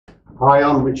Hi,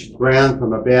 I'm Richard Brown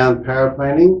from Abound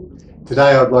Paraplanning.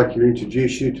 Today I'd like to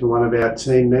introduce you to one of our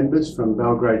team members from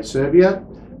Belgrade, Serbia,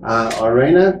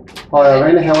 Irena. Hi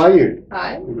Irena, how are you?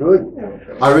 Hi. Good.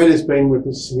 Irena's been with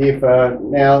us here for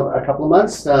now a couple of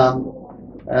months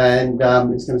and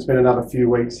is going to spend another few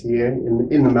weeks here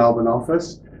in the Melbourne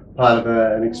office, part of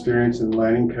an experience and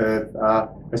learning curve.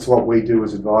 That's what we do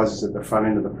as advisors at the front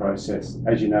end of the process.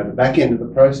 As you know, the back end of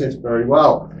the process very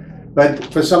well.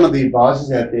 But for some of the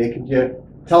advisors out there, could you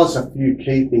tell us a few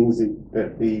key things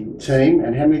that the team,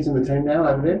 and how many's in the team now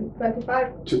over there?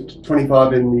 25.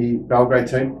 25 in the Belgrade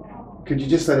team. Could you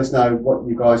just let us know what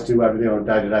you guys do over there on a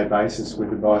day-to-day basis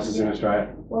with advisors in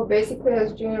Australia? Well, basically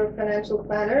as junior financial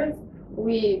planners,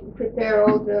 we prepare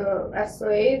all the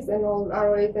SOAs and all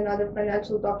ROAs and other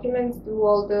financial documents, do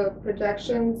all the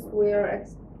projections. We're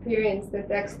experienced at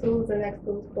X-Tools and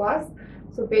X-Tools Plus.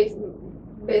 So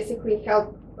basically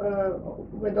help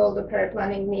with all the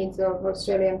paraplanning needs of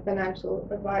Australian financial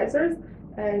advisors,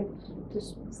 and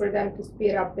for them to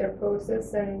speed up their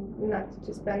process and not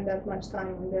to spend that much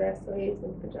time on their SOAs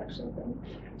and projections.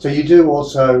 So you do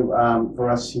also, for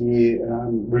us here,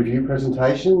 review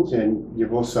presentations, and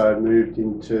you've also moved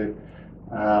into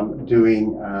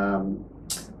doing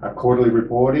quarterly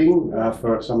reporting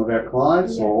for some of our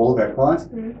clients, or all of our clients,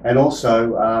 and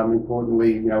also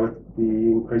importantly, you know, with the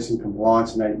increase in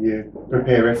compliance, and that you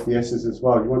prepare FDSs as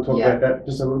well. You want to talk about that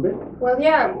just a little bit? Well,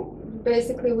 yeah.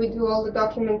 Basically, we do all the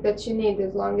documents that you need,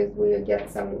 as long as we get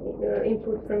some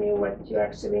input from you what you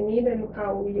actually need and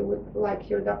how you would like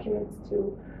your documents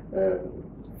to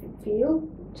feel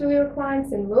to your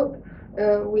clients and look.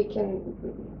 We can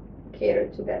cater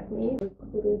to that need. If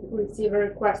we receive a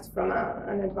request from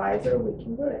an advisor, we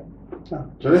can do it. Oh,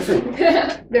 terrific.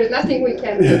 There's nothing we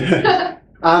can't do.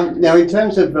 Now, in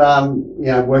terms of you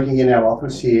know, working in our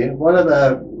office here, what are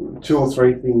the 2 or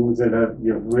 3 things that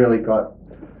you've really got,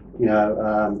 you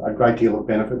know, a great deal of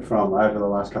benefit from over the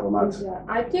last couple of months? Yeah,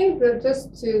 I think that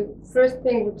first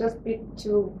thing would just be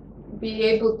to be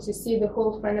able to see the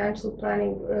whole financial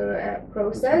planning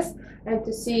process, and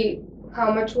to see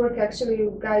how much work actually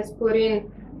you guys put in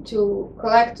to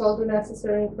collect all the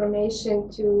necessary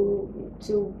information,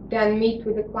 to then meet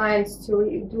with the clients,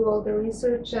 to do all the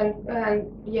research, and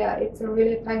yeah, it's a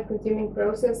really time-consuming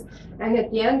process, and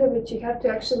at the end of it you have to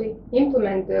actually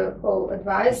implement the whole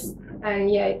advice,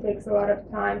 and yeah, it takes a lot of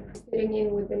time sitting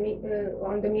in with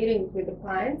on the meetings with the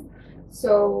clients.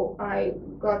 So I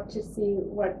got to see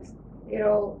what it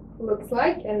all looks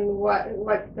like and what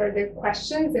are the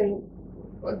questions, and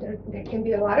well, there can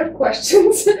be a lot of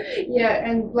questions. Yeah,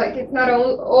 and like it's not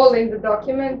all in the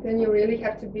document, and you really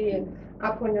have to be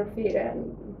up on your feet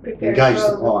and prepare. Engage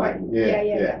the client.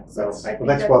 Yeah. So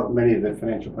that's what many of the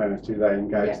financial planners do. They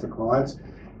engage the clients,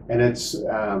 and it's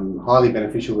highly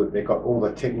beneficial that they've got all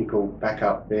the technical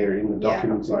backup there in the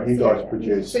documents that you guys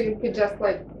produce. So you could just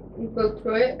like go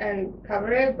through it and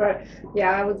cover it, but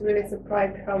yeah, I was really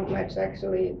surprised how much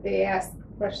actually they ask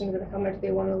questions and how much they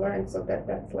want to learn, so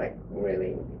that's like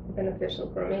really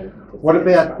beneficial for me. What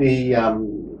about the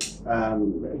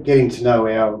getting to know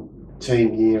our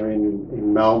team here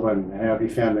in Melbourne? How have you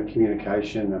found the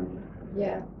communication and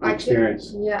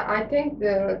experience? I think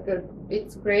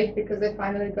it's great because I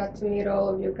finally got to meet all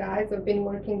of you guys. I've been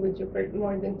working with you for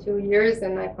more than 2 years,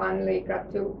 and I finally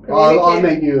got to communicate. I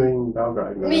met you in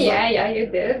Belgrade. Yeah, you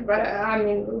did, but I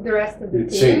mean the rest of the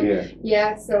team.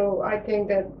 Yeah, so I think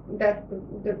that's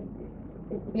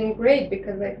been great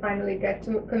because I finally get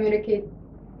to communicate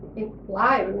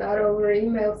live, not over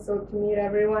email, so to meet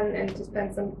everyone and to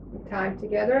spend some time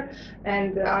together,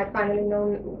 and I finally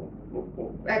know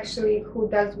actually who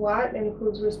does what and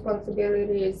whose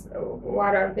responsibilities,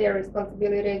 what are their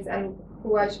responsibilities, and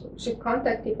who I should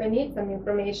contact if I need some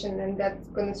information, and that's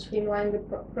going to streamline the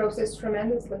process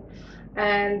tremendously.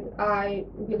 And I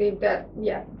believe that,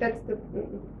 yeah, that's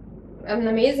an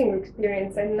amazing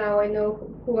experience, and now I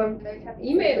know who I'm going to have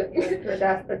emailed. The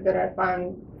aspect that I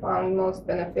found most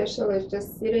beneficial is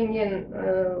just sitting in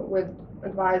with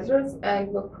advisors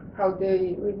and look how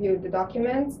they review the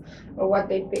documents, or what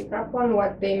they pick up on,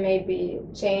 what they maybe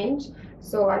change.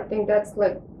 So I think that's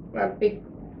like a big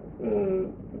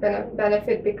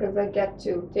benefit, because I get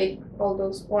to take all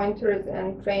those pointers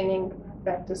and training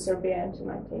back to Serbia and to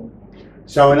my team.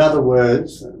 So in other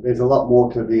words, there's a lot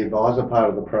more to the advisor part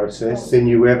of the process than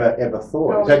you ever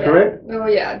thought. Is that correct? Oh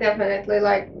yeah, definitely.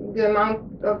 Like the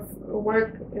amount of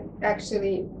work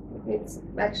it's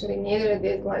actually needed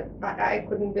is like I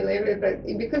couldn't believe it, but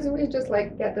because we just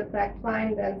like get the fact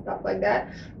find and stuff like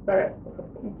that, but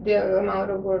the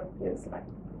amount of work is like,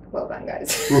 well done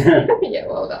guys. Yeah,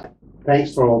 well done.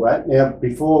 thanks for all that. Now,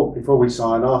 before we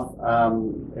sign off,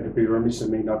 it'd be remiss of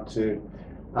me not to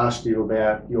ask you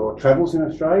about your travels in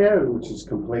Australia, which is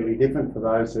completely different for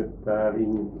those that are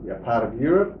in a part of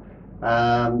Europe.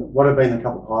 What have been a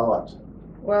couple of highlights?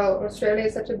 Well, Australia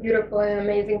is such a beautiful and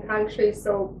amazing country.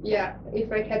 So yeah,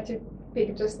 if I had to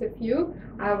pick just a few,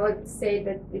 I would say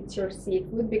that it's your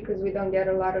seafood, because we don't get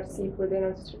a lot of seafood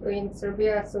in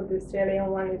Serbia. So the Australian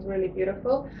one is really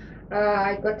beautiful.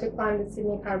 I got to climb the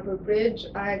Sydney Harbour Bridge.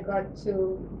 I got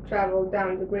to travel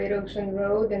down the Great Ocean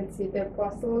Road and see the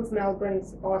apostles.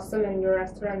 Melbourne's awesome, and your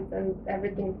restaurants and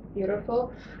everything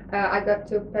beautiful. I got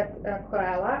to pet a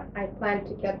koala. I plan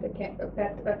to pet a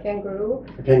kangaroo.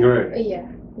 A kangaroo? Yeah.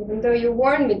 Even though you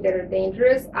warned me they're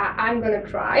dangerous, I'm gonna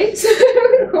try.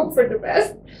 Hope for the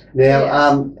best. Now,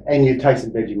 yeah. And you've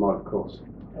tasted Vegemite, of course.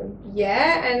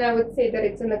 Yeah, and I would say that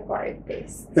it's an acquired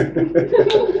taste.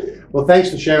 Well,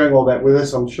 thanks for sharing all that with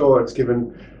us. I'm sure it's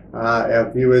given our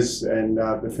viewers and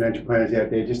the financial planners out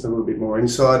there just a little bit more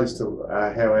insight as to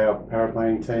how our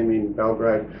paraplanning team in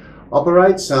Belgrade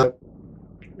operates. So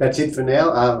that's it for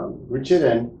now. Richard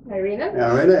and Irena,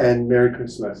 and Merry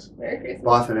Christmas. Merry Christmas.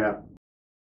 Bye for now.